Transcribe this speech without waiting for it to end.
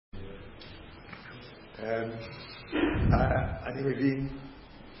אני מבין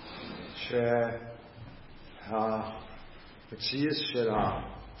שהמציאות של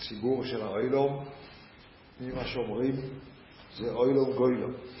הציבור של האוילום, ממה שאומרים, זה אוילום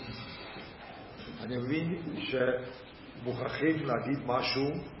גוילום. אני מבין שמוכרחים להגיד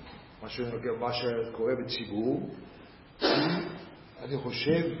משהו, מה שקורה בציבור, אני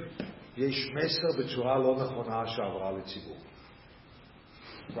חושב יש מסר בצורה לא נכונה שעברה לציבור.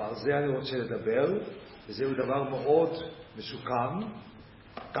 ועל זה אני רוצה לדבר, וזהו דבר מאוד מסוכן,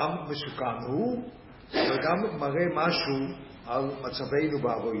 גם מסוכן הוא, וגם מראה משהו על מצבנו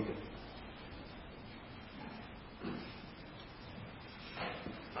בעבודה.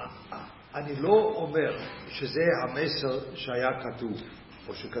 אני לא אומר שזה המסר שהיה כתוב,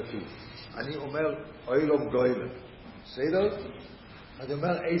 או שכתוב. אני אומר, אוילום גוילם. בסדר? אני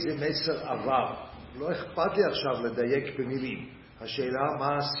אומר איזה מסר עבר. לא אכפת לי עכשיו לדייק במילים. השאלה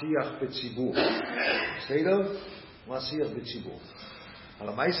מה השיח בציבור. בסדר? מה השיח בציבור? על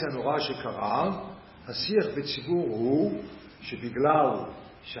המעשה הנורא שקרה, השיח בציבור הוא שבגלל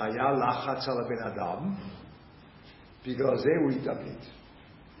שהיה לחץ על הבן אדם, בגלל זה הוא התאבד.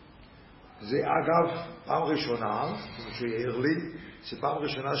 זה אגב פעם ראשונה, כמו שיעיר לי, זה פעם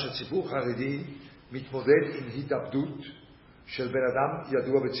ראשונה שהציבור חרדי מתמודד עם התאבדות של בן אדם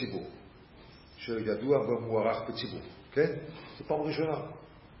ידוע בציבור. שידוע ומוערך בציבור. כן? זה פעם ראשונה.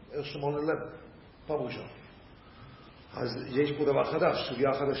 איך שמונה לב? פעם ראשונה. אז יש פה דבר חדש,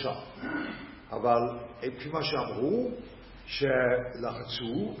 סוגיה חדשה. אבל כפי מה שאמרו,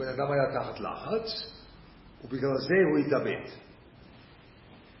 שלחצו, בן אדם היה תחת לחץ, ובגלל זה הוא התאבד.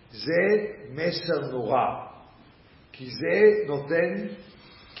 זה מסר נורא, כי זה נותן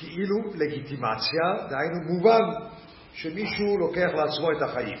כאילו לגיטימציה, דהיינו מובן שמישהו לוקח לעצמו את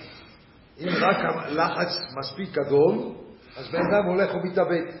החיים. אם רק הלחץ מספיק גדול, אז בן אדם הולך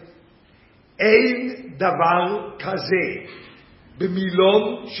ומתאבד. אין דבר כזה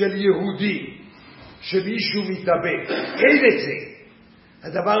במילון של יהודי שמישהו מתאבד. אין את זה.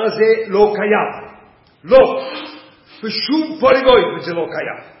 הדבר הזה לא קיים. לא. בשום פוליגוי זה לא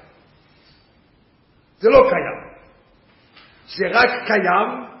קיים. זה לא קיים. זה רק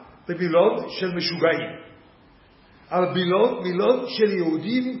קיים במילון של משוגעים. אבל מילון של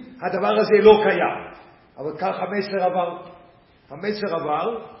יהודים הדבר הזה לא קיים. אבל כך המסר עבר. המסר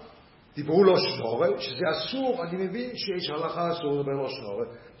עבר, דיברו לו שנורה, שזה אסור, אני מבין שיש הלכה אסור לדבר לו שנורה.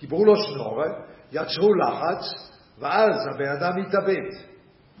 דיברו לו שנורה, יצרו לחץ, ואז הבן אדם מתאבד.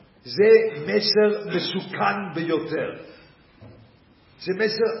 זה מסר מסוכן ביותר. זה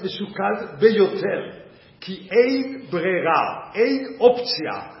מסר מסוכן ביותר. כי אין ברירה, אין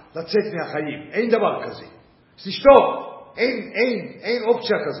אופציה לצאת מהחיים. אין דבר כזה. תשתוק, אין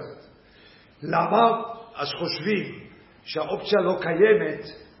אופציה כזאת. למה? אז חושבים שהאופציה לא קיימת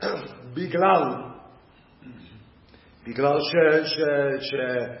בגלל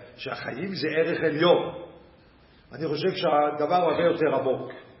שהחיים זה ערך עליון. אני חושב שהדבר הרבה יותר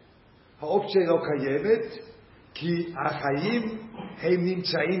עמוק. האופציה לא קיימת כי החיים הם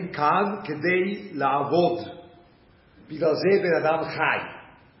נמצאים כאן כדי לעבוד. בגלל זה בן אדם חי.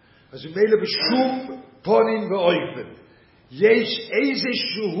 אז ממילא בשום פונים ואופן יש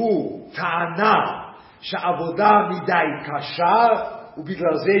איזשהו טענה שעבודה מדי קשה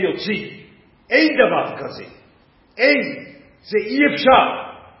ובגלל זה יוצאים. אין דבר כזה. אין. זה אי אפשר.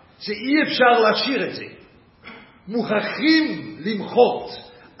 זה אי אפשר להשאיר את זה. מוכרחים למחות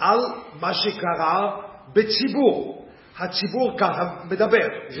על מה שקרה בציבור. הציבור ככה מדבר.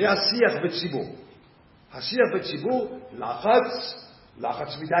 זה השיח בציבור. השיח בציבור,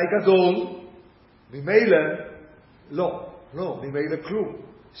 לחץ מדי גדול, ממילא, ממילא כלום.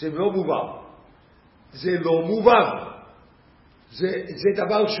 זה לא מובן. זה לא מובן. זה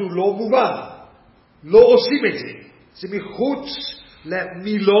דבר שהוא לא מובן. לא עושים את זה. זה מחוץ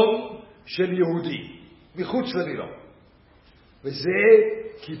למילון של יהודי. מחוץ למילון. וזה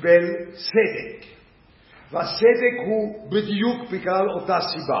קיבל צדק. והצדק הוא בדיוק בגלל אותה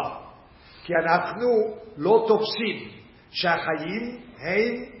סיבה. כי אנחנו לא תופסים שהחיים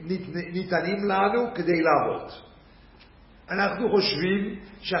הם ניתנים לנו כדי לעבוד. אנחנו חושבים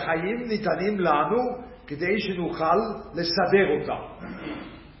שהחיים ניתנים לנו כדי שנוכל לסדר אותם.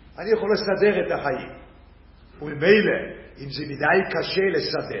 אני יכול לסדר את החיים. וממילא, אם זה מדי קשה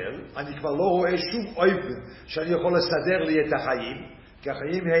לסדר, אני כבר לא רואה שום אופן שאני יכול לסדר לי את החיים, כי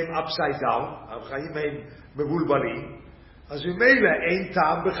החיים הם upside down, החיים הם מבולבלים, אז ממילא אין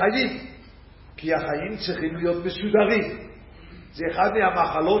טעם בחיים, כי החיים צריכים להיות מסודרים. זה אחד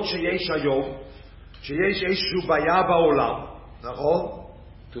מהמחלות שיש היום, שיש איזושהי בעיה בעולם, נכון?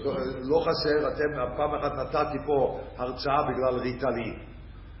 לא חסר, פעם אחת נתתי פה הרצאה בגלל ריטלין.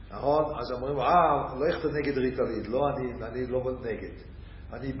 נכון? אז אומרים, לא איך אתה נגד ריטלין? לא, אני לא נגד.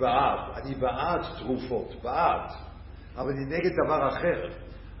 אני בעד תרופות, בעד. אבל אני נגד דבר אחר.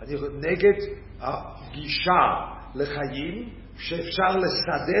 אני נגד הגישה לחיים שאפשר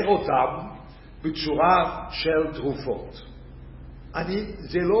לסדר אותם בצורה של תרופות.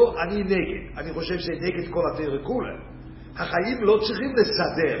 אני נגד. אני חושב שזה נגד כל התורה כולה. החיים לא צריכים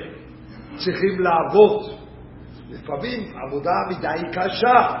לסדר, צריכים לעבוד. לפעמים עבודה מדי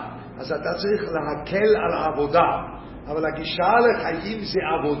קשה, אז אתה צריך להקל על העבודה. אבל הגישה לחיים זה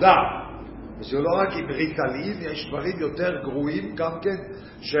עבודה. וזה לא רק עם ריטלין, יש דברים יותר גרועים גם כן,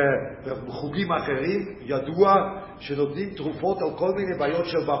 שבחוגים אחרים ידוע שנותנים תרופות על כל מיני בעיות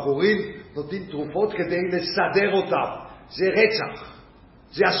של בחורים, נותנים תרופות כדי לסדר אותם. זה רצח.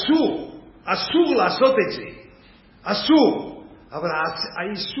 זה אסור לעשות את זה. אסור. אבל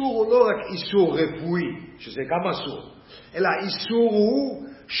האיסור הוא לא רק איסור רפואי, שזה גם אסור, אלא האיסור הוא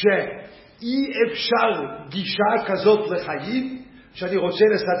שאי אפשר גישה כזאת לחיים שאני רוצה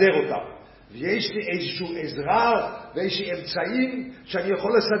לסדר אותם. ויש לי איזשהו עזרה ואיזשהו אמצעים שאני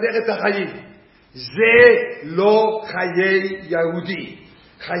יכול לסדר את החיים. זה לא חיי יהודי.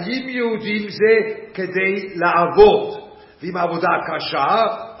 חיים יהודים זה כדי לעבוד. ואם העבודה קשה,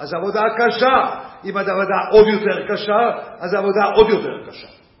 אז העבודה קשה. אם העבודה עוד יותר קשה, אז העבודה עוד יותר קשה.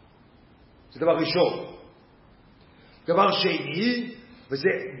 זה דבר ראשון. דבר שני, וזה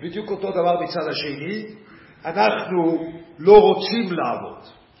בדיוק אותו דבר מצד השני, אנחנו לא רוצים לעבוד.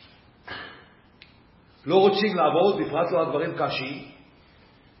 לא רוצים לעבוד, בפרט לא הדברים קשים.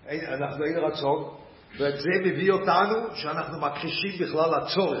 אנחנו אין רצון, ואת זה מביא אותנו שאנחנו מכחישים בכלל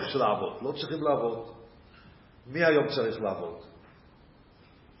הצורך של לעבוד. לא צריכים לעבוד. מי היום צריך לעבוד?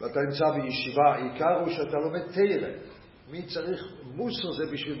 ואתה נמצא בישיבה, העיקר הוא שאתה לומד תורה. מי צריך? מוסר זה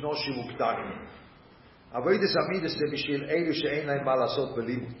בשביל נושים וקטנים. אבוידס אמידס זה בשביל אלו שאין להם מה לעשות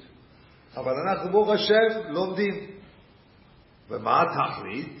בלימוד. אבל אנחנו ברוך השם לומדים. ומה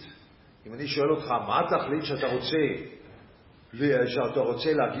התכלית? אם אני שואל אותך, מה התכלית שאתה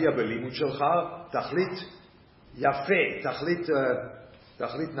רוצה להגיע בלימוד שלך? תכלית יפה,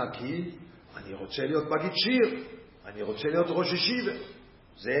 תכלית נקי. אני רוצה להיות מגיד שיר, אני רוצה להיות ראש ישיבה.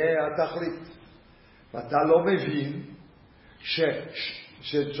 זה התכלית. ואתה לא מבין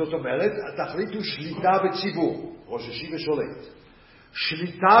שזאת אומרת, התכלית הוא שליטה בציבור. ראש ישיבה שולט.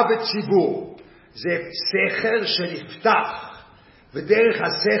 שליטה בציבור זה סכר שנפתח, ודרך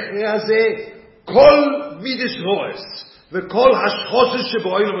הסכר הזה כל מידס רועס וכל השחוסס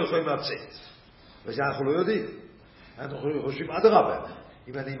שבו היינו יכולים לצאת. וזה אנחנו לא יודעים. אנחנו חושבים עד רבה.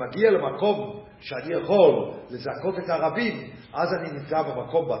 אם אני מגיע למקום שאני יכול לזכות את הרבים, אז אני נמצא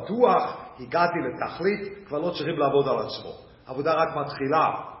במקום בטוח, הגעתי לתכלית, כבר לא צריכים לעבוד על עצמו. עבודה רק מתחילה.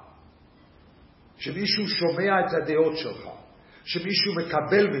 שמישהו שומע את הדעות שלך, שמישהו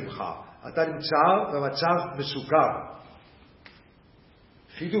מקבל ממך, אתה נמצא במצב מסוכן.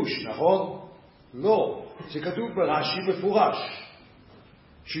 חידוש, נכון? לא. זה כתוב ברש"י מפורש.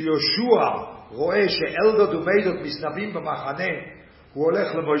 שיהושע רואה שאלדד ומיידות מסתובבים במחנה, הוא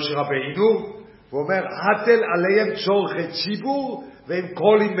הולך למשה רבינו, ואומר, הטל עליהם צורכי ציבור, והם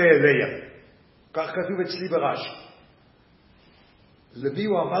קולים מאליהם. כך כתוב אצלי ברש"י. למי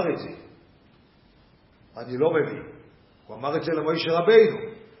הוא אמר את זה? אני לא מבין. הוא אמר את זה למשה רבינו.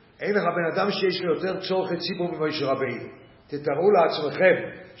 אין לך בן אדם שיש לו יותר צורכי ציבור ממשה רבינו. תתארו לעצמכם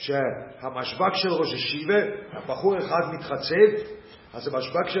שהמשבק של ראש ישיבה, הבחור אחד מתחצב, אז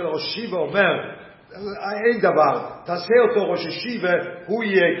המשבק של ראש ישיבה אומר, אין דבר, תעשה אותו ראש ישיבה, הוא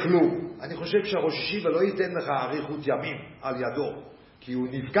יהיה כלום. אני חושב שהראש ישיבה לא ייתן לך אריכות ימים על ידו, כי הוא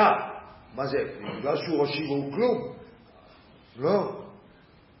נפגע. מה זה? בגלל שהוא ראש ישיבה הוא כלום? לא.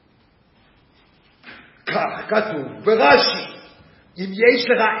 כך כתוב ברש"י, אם יש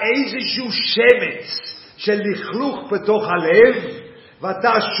לך איזשהו שמץ של לכלוך בתוך הלב,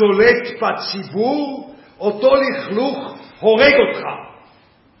 ואתה שולט בציבור, אותו לכלוך הורג אותך.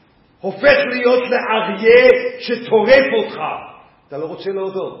 הופך להיות לאריה שטורף אותך. אתה לא רוצה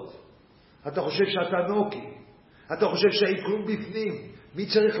להודות. אתה חושב שאתה נוקי. אתה חושב שאין כלום בפנים. מי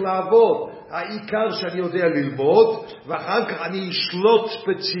צריך לעבוד? העיקר שאני יודע ללמוד, ואחר כך אני אשלוט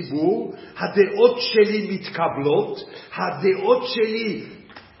בציבור, הדעות שלי מתקבלות, הדעות שלי,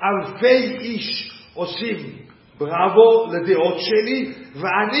 אלפי איש עושים בראבו לדעות שלי,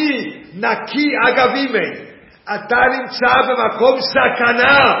 ואני נקי אגבי מן. אתה נמצא במקום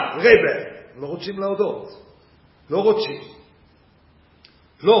סכנה, רבה. לא רוצים להודות. לא רוצים.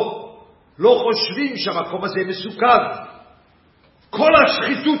 לא חושבים שהמקום הזה מסוכן. כל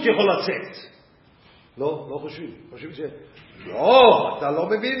השחיתות יכול לצאת. לא חושבים. חושבים לא, אתה לא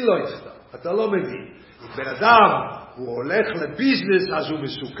מבין, לא יפתח. אתה לא מבין. אם בן אדם הוא הולך לביזנס אז הוא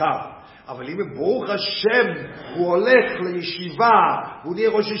מסוכר. אבל אם ברוך השם הוא הולך לישיבה, הוא נהיה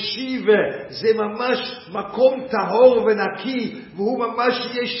ראש ישיבה, זה ממש מקום טהור ונקי, והוא ממש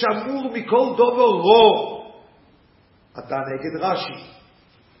יהיה שמור מכל דבר רע. אתה נגד רש"י.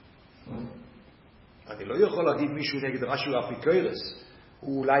 אני לא יכול להגיד מישהו נגד רש"י הוא אפיקורס,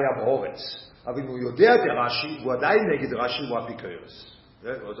 הוא אולי המורץ. אבל אם הוא יודע את רש"י, הוא עדיין נגד רש"י הוא אפיקורס.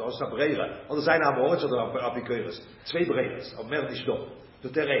 זה עושה ברירה. או זה אין המורץ או אפיקורס. צווי ברירס, אומר נשדו.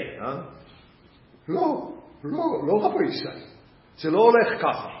 תראה, לא רבו ישראל. זה לא הולך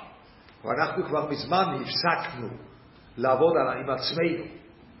ככה. ואנחנו כבר מזמן הפסקנו לעבוד עם עצמנו.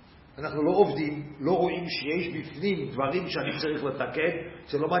 אנחנו לא עובדים, לא רואים שיש בפנים דברים שאני צריך לתקן.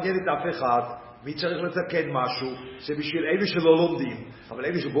 זה לא מעניין את אף אחד. מי צריך לתקן משהו? זה בשביל אלו שלא לומדים. אבל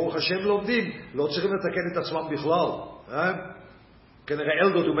אלו שברוך השם לומדים, לא צריכים לתקן את עצמם בכלל. כנראה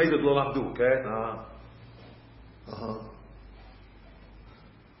אלדות ומיידות לא למדו, כן?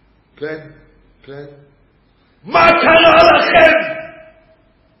 כן. מה קרה לכם?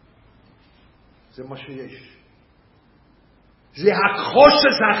 זה מה שיש. זה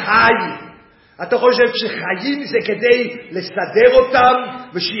החושך החי. אתה חושב שחיים זה כדי לסדר אותם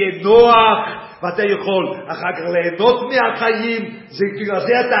ושיהיה נוח ואתה יכול אחר כך ליהנות מהחיים? זה בגלל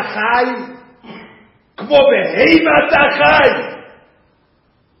זה אתה חי? כמו בהמה אתה חי?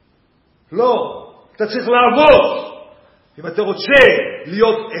 לא, אתה צריך לעבוד. אם אתה רוצה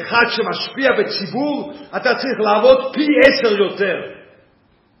להיות אחד שמשפיע בציבור, אתה צריך לעבוד פי 10 יותר.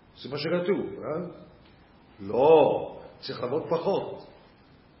 זה מה שכתוב, לא, צריך לעבוד פחות.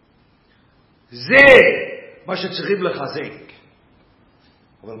 זה מה שצריכים לחזק.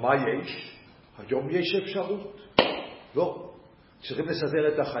 אבל מה יש? היום יש אפשרות. לא, צריכים לסדר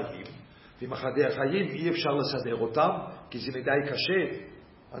את החיים. ועם החיים אי אפשר לסדר אותם, כי זה מדי קשה.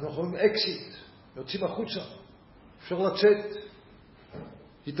 אנחנו יכולים אקסיט, יוצאים החוצה. אפשר לצאת.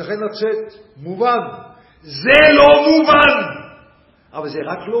 ייתכן לצאת. מובן. זה לא מובן. אבל זה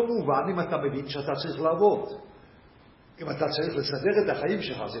רק לא מובן אם אתה מבין שאתה צריך לעבוד. אם אתה צריך לסדר את החיים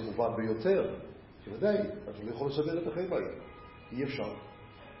שלך, זה מובן ביותר. ודאי, אתה לא יכול לסדר את החיים האלה. אי אפשר.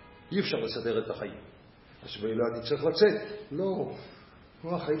 אי אפשר לסדר את החיים. אז ואילו אני צריך לצאת. לא.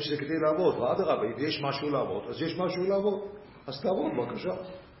 לא החיים שלי כדי לעבוד. ואדרבה, אם יש משהו לעבוד, אז יש משהו לעבוד. אז תעבוד, בבקשה.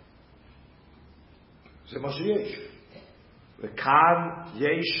 זה מה שיש. וכאן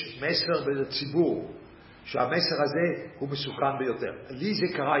יש מסר בציבור, שהמסר הזה הוא מסוכן ביותר. לי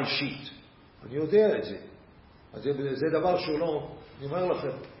זה קרה אישית. אני יודע את זה. אז זה דבר שהוא לא, אני אומר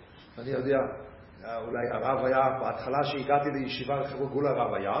לכם, אני יודע, אולי הרב היה, בהתחלה שהגעתי לישיבה לחבר'ה גאולה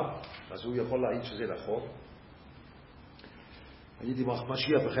הרב היה, אז הוא יכול להעיד שזה נכון. הייתי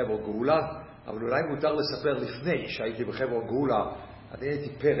משיח בחבר'ה גאולה, אבל אולי מותר לספר לפני שהייתי בחבר'ה גאולה, אני הייתי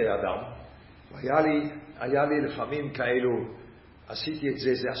פרא אדם, והיה לי לפעמים כאלו, עשיתי את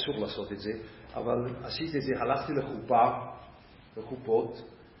זה, זה אסור לעשות את זה, אבל עשיתי את זה, הלכתי לחופות,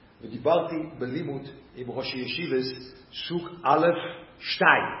 ודיברתי בלימוד עם ראש ישיבס סוג א' 2.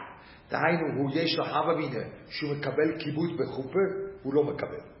 דהיינו, הוא יש לו הווה מינה, שהוא מקבל כיבוד בחופה, הוא לא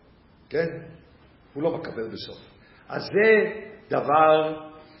מקבל. כן? הוא לא מקבל בסוף. אז זה דבר,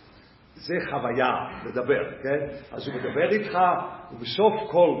 זה חוויה לדבר, כן? אז הוא מדבר איתך, ובסוף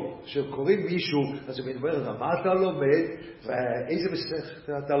כל שקוראים מישהו, אז הוא מדבר, מה אתה לומד, ואיזה מסכת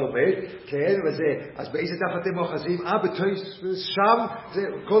אתה לומד, כן, וזה, אז באיזה דף אתם אוחזים, שם, זה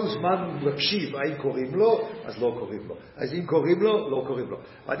כל זמן מקשיב, האם קוראים לו, אז לא קוראים לו. אז אם קוראים לו, לא קוראים לו.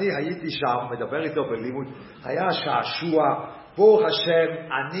 ואני הייתי שם, מדבר איתו בלימוד, היה שעשוע, ברוך השם,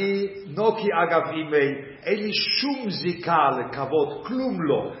 אני נוקי אגב אימי, אין לי שום זיקה לכבוד, כלום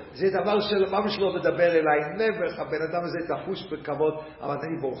לא. זה דבר שממש לא מדבר אליי, נבח, הבן אדם הזה תפוס בכבוד, אבל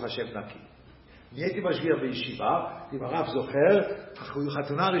אני ברוך השם נקי. נהייתי משגיח בישיבה, אם הרב זוכר,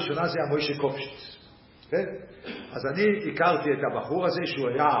 החתונה הראשונה זה המוישה קופשיץ. כן? אז אני הכרתי את הבחור הזה, שהוא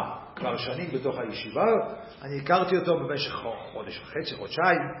היה כבר שנים בתוך הישיבה, אני הכרתי אותו במשך חודש וחצי,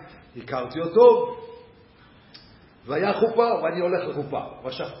 חודשיים, הכרתי אותו, והיה חופה, ואני הולך לחופה.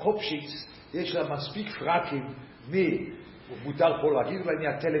 ועכשיו קופשיץ, יש לה מספיק פרקים מותר פה להגיד אולי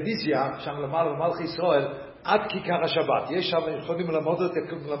מהטלוויזיה, שם למעלה במלך ישראל, עד כיכר השבת. יש שם, יכולים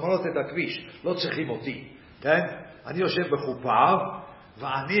למנות את הכביש, לא צריכים אותי. כן? אני יושב בחופה,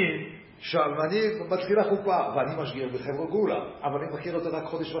 ואני מתחיל לחופה, ואני משגיר בחבר'ה גאולה, אבל אני מכיר אותו רק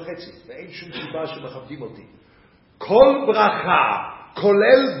חודש וחצי, ואין שום סיבה שמכבדים אותי. כל ברכה,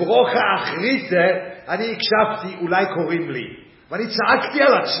 כולל ברוכה אחריתה, אני הקשבתי, אולי קוראים לי. ואני צעקתי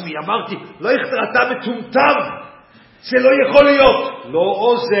על עצמי, אמרתי, לא אתה מטומטם, זה לא יכול להיות. לא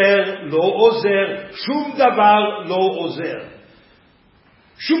עוזר, שום דבר לא עוזר.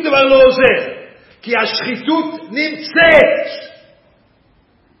 שום דבר לא עוזר. כי השחיתות נמצאת.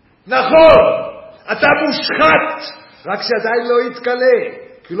 נכון, אתה מושחת, רק שעדיין לא יתקלה,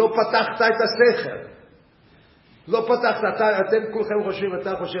 כי לא פתחת את השכל. לא פתחת, אתם כולכם חושבים,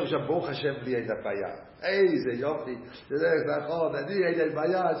 אתה חושב שברוך השם לי הייתה בעיה. איזה יופי, זה נכון, אני הייתה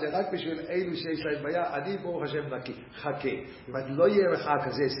בעיה, שרק בשביל אלו שיש להם בעיה, אני ברוך השם נקי. חכה, אם אני לא יהיה לך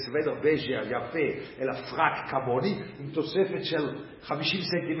כזה סוודר בז'ר יפה, אלא פרק כמוני, עם תוספת של 50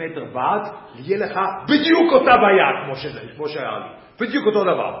 סנטימטר ועד, יהיה לך בדיוק אותה בעיה, כמו שהיה לי. בדיוק אותו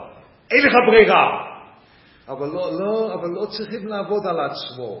דבר. אין לך ברירה. אבל לא צריכים לעבוד על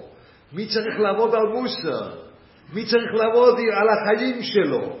עצמו. מי צריך לעבוד על מוסר? מי צריך לעבוד על החיים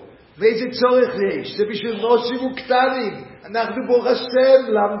שלו? ואיזה צורך יש? זה בשביל נוסים וקטנים. אנחנו ברוך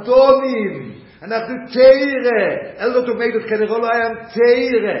השם למדונים. אנחנו תירה. אלו תומדות כנראה לא היה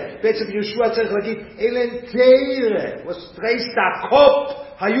תירה. בעצם ישוע צריך להגיד, אלה תירה. וסטרייסטה קופ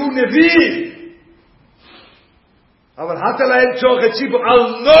היו נביא. אבל התה להם צורך ציבור על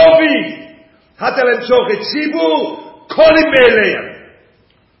נובי. התה להם צורך ציבור קולים מאליהם.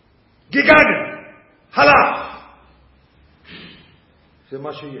 גיגן. הלך. זה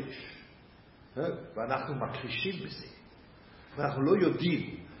מה שיש. ואנחנו מכחישים בזה. ואנחנו לא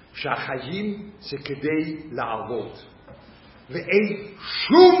יודעים שהחיים זה כדי לעבוד. ואין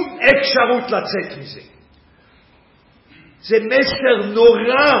שום אפשרות לצאת מזה. זה מסר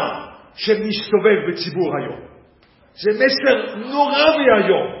נורא שמסתובב בציבור היום. זה מסר נורא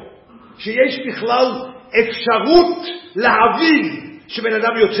מהיום. שיש בכלל אפשרות להבין שבן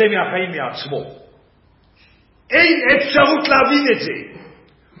אדם יוצא מהחיים מעצמו. אין אפשרות להבין את זה.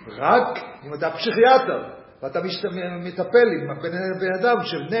 רק אם אתה פסיכיאטר, ואתה מטפל עם בן אדם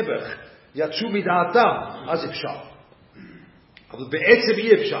של נבח, יצאו מדעתם, אז אפשר. אבל בעצם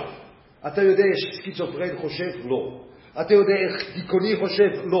אי אפשר. אתה יודע איך סקיצופרן חושב? לא. אתה יודע איך דיכאוני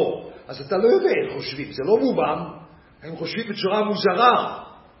חושב? לא. אז אתה לא יודע איך חושבים. זה לא מובן. הם חושבים בצורה מוזרה.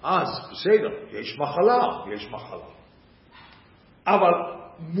 אז בסדר, יש מחלה. אבל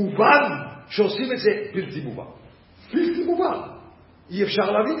מובן שעושים את זה בלתי מובן. בלתי מובן. אי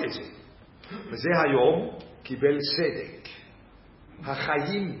אפשר להבין את זה. וזה היום קיבל צדק.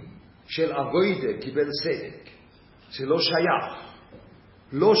 החיים של אבוידה קיבל צדק. זה לא שייך.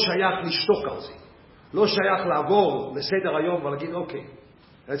 לא שייך לשתוק על זה. לא שייך לעבור לסדר היום ולהגיד אוקיי.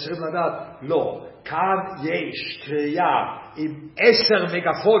 צריכים לדעת, לא. כאן יש קריאה עם 10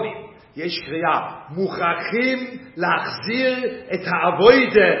 מגפונים. יש קריאה. מוכרחים להחזיר את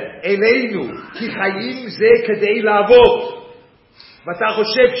האבוידה אלינו. כי חיים זה כדי לעבוד. ואתה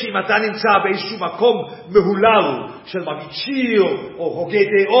חושב שאם אתה נמצא באיזשהו מקום מהולל של מביצ'יר או הוגי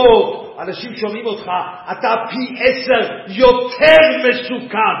דעות, אנשים שומעים אותך, אתה פי 10 יותר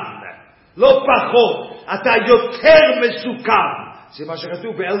מסוכן. לא פחות, אתה יותר מסוכן. זה מה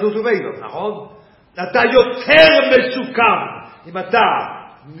שכתוב באלדות וביילות, נכון? אתה יותר מסוכן אם אתה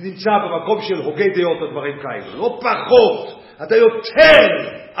נמצא במקום של הוגי דעות או דברים כאלה. לא פחות, אתה יותר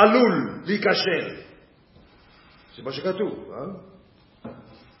עלול להיכשל. זה מה שכתוב,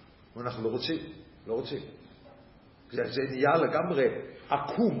 אנחנו לא רוצים. זה נהיה לגמרי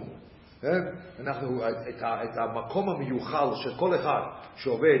עקום. אנחנו, את המקום המיוחל של כל אחד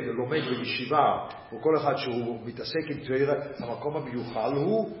שעובד, לומד בישיבה, או כל אחד שהוא מתעסק עם תורה, המקום המיוחל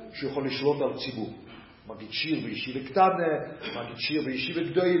הוא שיכול לשלוט על ציבור. מגיד שיר בישיבה קטנה, מגיד שיר בישיבה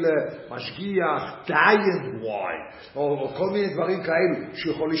גדולה, משגיח, דיין וואי, או כל מיני דברים כאלו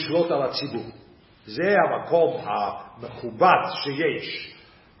שיכול לשלוט על הציבור. זה המקום המכובד שיש.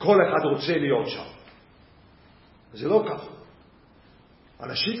 כל אחד רוצה להיות שם. זה לא ככה.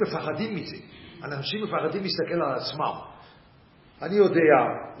 אנשים מפחדים מזה. אנשים מפחדים להסתכל על עצמם. אני יודע,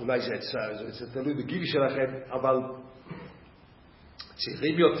 אולי זה תלוי בגיל שלכם, אבל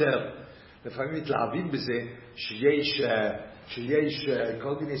צעירים יותר, לפעמים מתלהבים בזה שיש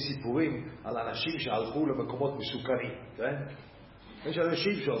כל מיני סיפורים על אנשים שהלכו למקומות מסוכנים. כן? יש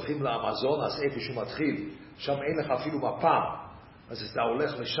אנשים שהולכים לאמזון, אז איפה שהוא מתחיל, שם אין לך אפילו מפה. אז אתה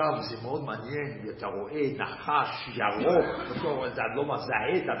הולך לשם, זה מאוד מעניין, אתה רואה נחש ירוק, אתה לא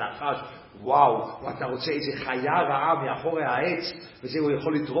מזהה את הנחש, וואו, ואתה רוצה איזה חיה רעה מאחורי העץ, וזה הוא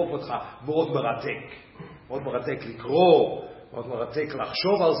יכול לטרוף אותך, מאוד מרתק. מאוד מרתק לקרוא, מאוד מרתק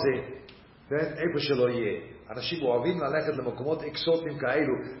לחשוב על זה, כן? איפה שלא יהיה. אנשים אוהבים ללכת למקומות אקסוטיים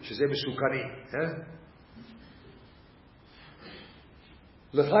כאלו, שזה מסוכנים. כן?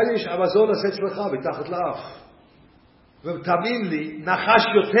 לך יש אמזון אצלך מתחת לאף. ותאמין לי, נחש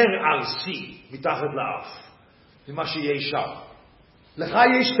יותר ארסי מתחת לאף ממה שיש שם. לך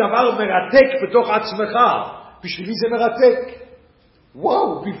יש דבר מרתק בתוך עצמך. בשבילי זה מרתק.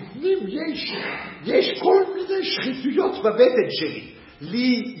 וואו, בפנים יש כל מיני שחיתויות בבטן שלי.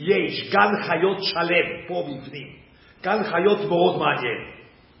 לי יש גן חיות שלם פה בפנים, גן חיות מאוד מעניין.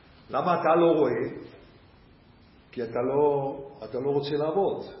 למה אתה לא רואה? כי אתה לא רוצה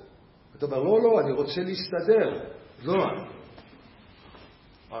לעבוד. אתה אומר, לא, אני רוצה להסתדר. לא,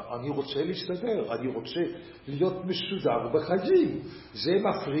 אני רוצה להסתדר, אני רוצה להיות מסודר בחיים. זה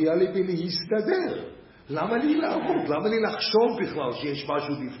מפריע לי בלהסתדר. למה לי לעבוד? למה לי לחשוב בכלל שיש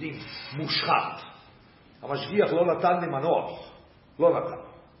משהו בפנים מושחת? המשגיח לא נתן לי מנוח. לא נתן.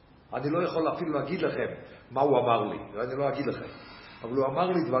 אני לא יכול אפילו להגיד לכם מה הוא אמר לי. אני לא אגיד לכם. אבל הוא אמר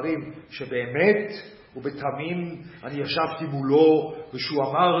לי דברים שבאמת ובתמים אני ישבתי מולו, ושהוא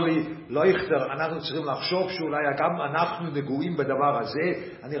אמר לי, לא יכתר, אנחנו צריכים לחשוב שאולי גם אנחנו נגועים בדבר הזה.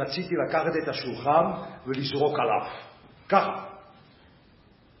 אני רציתי לקחת את השולחן ולזרוק עליו. ככה.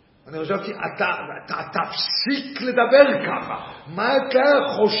 אני חשבתי, אתה תפסיק לדבר ככה. מה אתה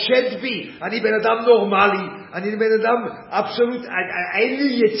חושד בי? אני בן אדם נורמלי, אני בן אדם אבסולוט, אין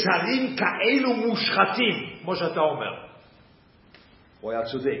לי יצרים כאלו מושחתים, כמו שאתה אומר. הוא היה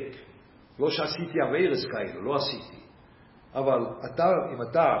צודק. לא שעשיתי עבירות כאלו, לא עשיתי. אבל אם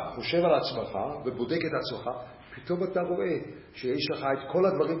אתה חושב על עצמך ובודק את עצמך, פתאום אתה רואה שיש לך את כל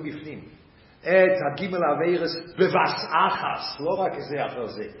הדברים בפנים. את הגימל עבירות בבס אחס, לא רק זה אחר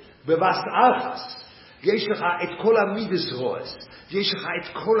זה, בבס אחס. יש לך את כל המידס רועס, יש לך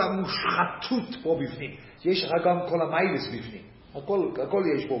את כל המושחתות פה בפנים, יש לך גם כל המיילס בפנים. הכל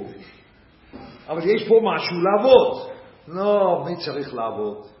יש פה בפנים. אבל יש פה משהו לעבוד. לא, מי צריך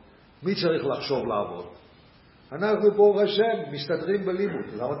לעבוד? מי צריך לחשוב לעבוד? אנחנו פה השם מסתדרים בלימוד.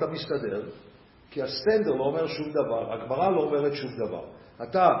 למה אתה מסתדר? כי הסטנדר לא אומר שום דבר, הגמרא לא אומרת שום דבר.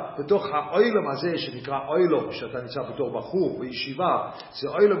 אתה בתוך האוילם הזה שנקרא אוילם, שאתה נמצא בתור בחור בישיבה, זה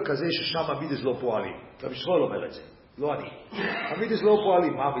אוילם כזה ששם המידס לא פועלים. רבי ישראל אומר את זה, לא אני. המידס לא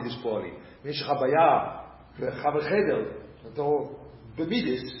פועלים. מה המידס פועלים? אם יש לך בעיה בחדר, אתה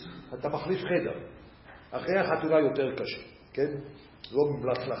במידס אתה מחליף חדר. אחרי החתונה יותר קשה, כן? לא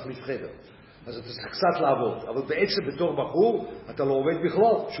ממלץ להחליף חדר. אז אתה צריך קצת לעבוד. אבל בעצם בתור בחור, אתה לא עובד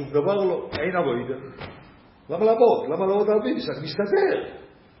בכלל. שום דבר לא. אין עבודה. למה לעבוד? למה לא עוד עבוד? אני מסתדר.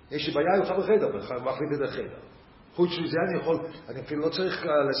 יש לי בעיה לך בחדר, מחליף את החדר. חוץ מזה אני אפילו לא צריך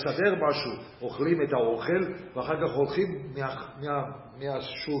לסדר משהו. אוכלים את האוכל, ואחר כך הולכים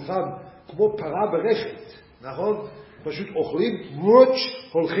מהשולחן, כמו פרה ברפת. נכון? פשוט אוכלים,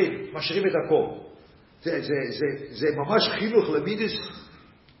 הולכים, משאירים את הכל. זה ממש חינוך למידס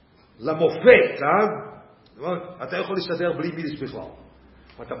למופת, אתה יכול להסתדר בלי מידס בכלל.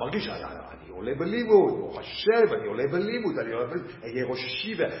 אתה מרגיש, אני עולה בלימוד, הוא חשב, אני עולה בלימוד, אני אהיה ראש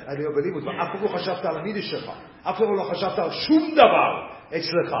ישיבה, אני עולה בלימוד, ואף פעם לא חשבת על המידס שלך, אף פעם לא חשבת על שום דבר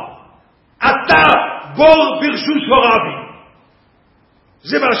אצלך. אתה בור ברשוס הורבי.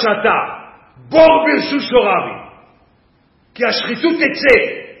 זה מה שאתה, בור ברשוס הורבי. כי השחיתות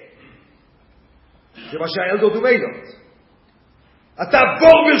תצא. זה מה שהילדות ומיידות. אתה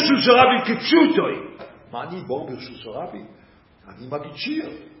בור ברשוס הרבי כפשוטוי. מה אני בור ברשוס הרבי? אני מגיד שיר.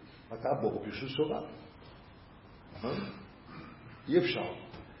 אתה בור ברשוס הרבי.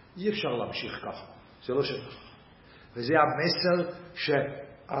 אי אפשר להמשיך ככה. זה לא שלך. וזה המסר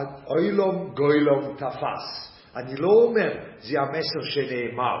שהאוילום גוילום תפס. אני לא אומר, זה המסר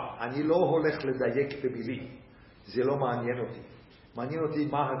שנאמר. אני לא הולך לדייק במילים. זה לא מעניין אותי. מעניין אותי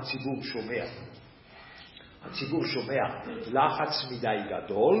מה הציבור שומע. הציבור שומע לחץ מדי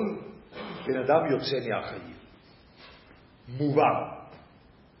גדול, בן אדם יוצא מהחיים. מובן.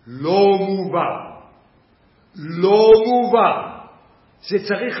 לא מובן. לא מובן. זה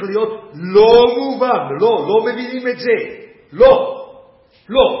צריך להיות לא מובן. לא מבינים את זה. לא.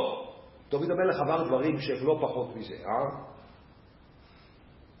 דוד המלך עבר דברים שהם לא פחות מזה.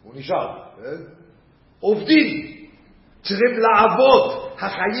 הוא נשאר. עובדים. צריכים לעבוד.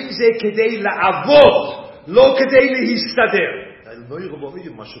 החיים זה כדי לעבוד. לא כדי להסתדר. לא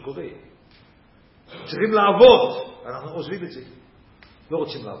ירבועים מה שקורה. צריכים לעבוד. אנחנו עוזבים את זה. לא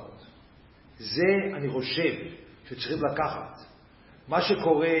רוצים לעבוד. זה אני חושב שצריכים לקחת. מה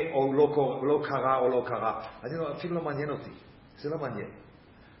שקורה או לא קרה או לא קרה. אפילו לא מעניין אותי. זה לא מעניין.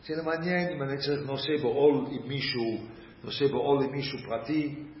 זה לא מעניין אם אני צריך נושא בעול עם מישהו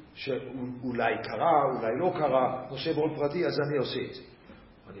פרטי, שאולי קרה, אולי לא קרה, נושא בעול פרטי, אז אני עושה את זה.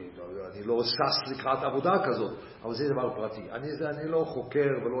 אני לא סס לקראת עבודה כזאת, אבל זה דבר פרטי. אני לא חוקר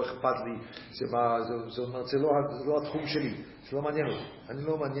ולא אכפת לי, זה לא התחום שלי, זה לא מעניין אותי. אני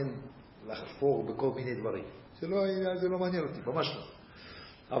לא מעניין לחפור בכל מיני דברים. זה לא מעניין אותי, ממש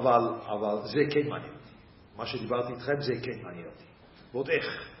לא. אבל זה כן מעניין אותי. מה שדיברתי איתכם זה כן מעניין אותי. ועוד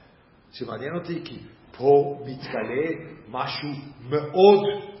איך. זה מעניין אותי כי פה מתגלה משהו מאוד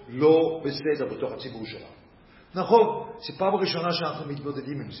לא בסדר בתוך הציבור שלנו. נכון, זה פעם ראשונה שאנחנו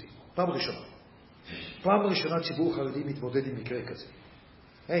מתמודדים עם זה. פעם ראשונה ציבור חרדי מתמודד עם מקרה כזה.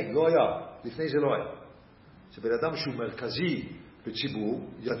 אין, לא היה. לפני זה לא היה. זה בן אדם שהוא מרכזי בציבור,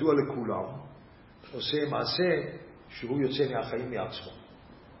 ידוע לכולם, עושה מעשה שהוא יוצא מהחיים מעצמו.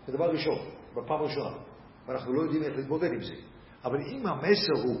 זה דבר ראשון, בפעם ראשונה. ואנחנו לא יודעים איך להתמודד עם זה. אבל אם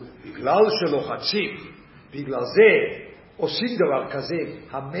המסר הוא, בגלל שלוחצים, בגלל זה עושים דבר כזה,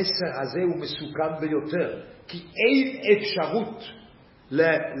 המסר הזה הוא מסוכן ביותר. כי אין אפשרות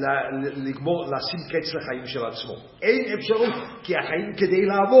לשים קץ לחיים של עצמו. אין אפשרות, כי החיים כדי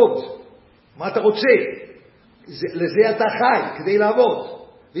לעבוד. מה אתה רוצה? לזה אתה חי, כדי לעבוד.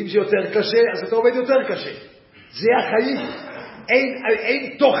 ואם זה יותר קשה, אז אתה עובד יותר קשה. זה החיים.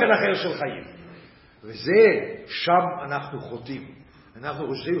 אין תוכן אחר של חיים. וזה, שם אנחנו חוטאים. אנחנו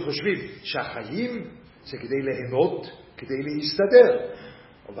חושבים שהחיים זה כדי ליהנות, כדי להסתדר.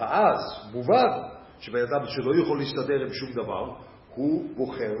 ואז מובן שבן אדם שלא יכול להסתדר עם שום דבר, הוא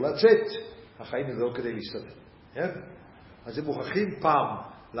בוחר לצאת. החיים זה לא כדי להסתדר. אז הם מוכרחים פעם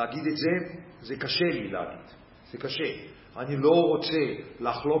להגיד את זה, זה קשה לי להגיד. זה קשה. אני לא רוצה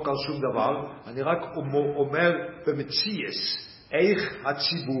לחלוק על שום דבר, אני רק אומר במציאס איך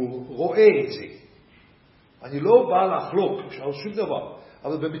הציבור רואה את זה. אני לא בא לחלוק על שום דבר,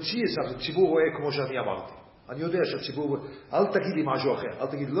 אבל במציאס הציבור רואה כמו שאני אמרתי. אני יודע שהציבור, אל תגיד לי משהו אחר, אל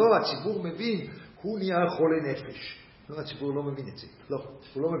תגיד, לא, הציבור מבין, הוא נהיה חולה נפש. לא, הציבור לא מבין את זה. לא,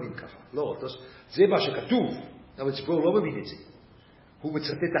 הוא לא מבין ככה. לא, זה מה שכתוב, אבל הציבור לא מבין את זה. הוא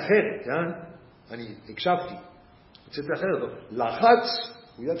מצטט אחרת, אני הקשבתי. מצטט אחרת, לחץ,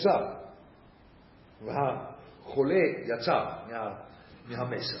 הוא יצא. והחולה יצא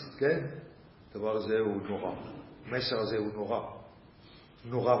מהמסר, כן? הדבר הזה הוא נורא. המסר הזה הוא נורא.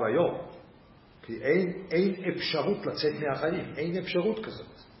 נורא והיום. כי אין אפשרות לצאת מהחיים. אין אפשרות כזאת.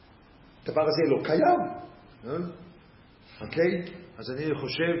 הדבר הזה לא קיים. אוקיי? אז אני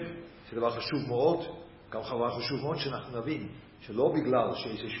חושב שדבר חשוב מאוד, גם חשוב מאוד שאנחנו נבין, שלא בגלל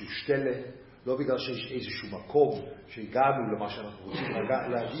שיש איזשהו שתלה, לא בגלל שיש איזשהו מקום שהגענו למה שאנחנו רוצים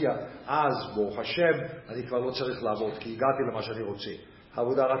להגיע, אז ברוך השם אני כבר לא צריך לעבוד, כי הגעתי למה שאני רוצה.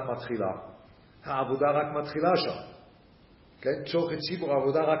 העבודה רק מתחילה. העבודה רק מתחילה שם. כן? צורך ציבור,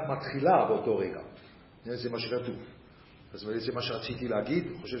 העבודה רק מתחילה באותו רגע. זה מה שכתוב. אז זה מה שרציתי להגיד,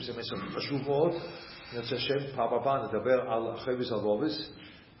 אני חושב שזה מסר חשוב מאוד. אני רוצה שם, פעם הבאה נדבר על חייבס הלובס,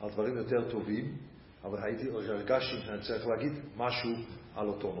 על דברים יותר טובים, אבל הרגשתי שאני צריך להגיד משהו על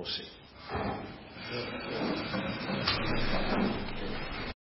אותו נושא.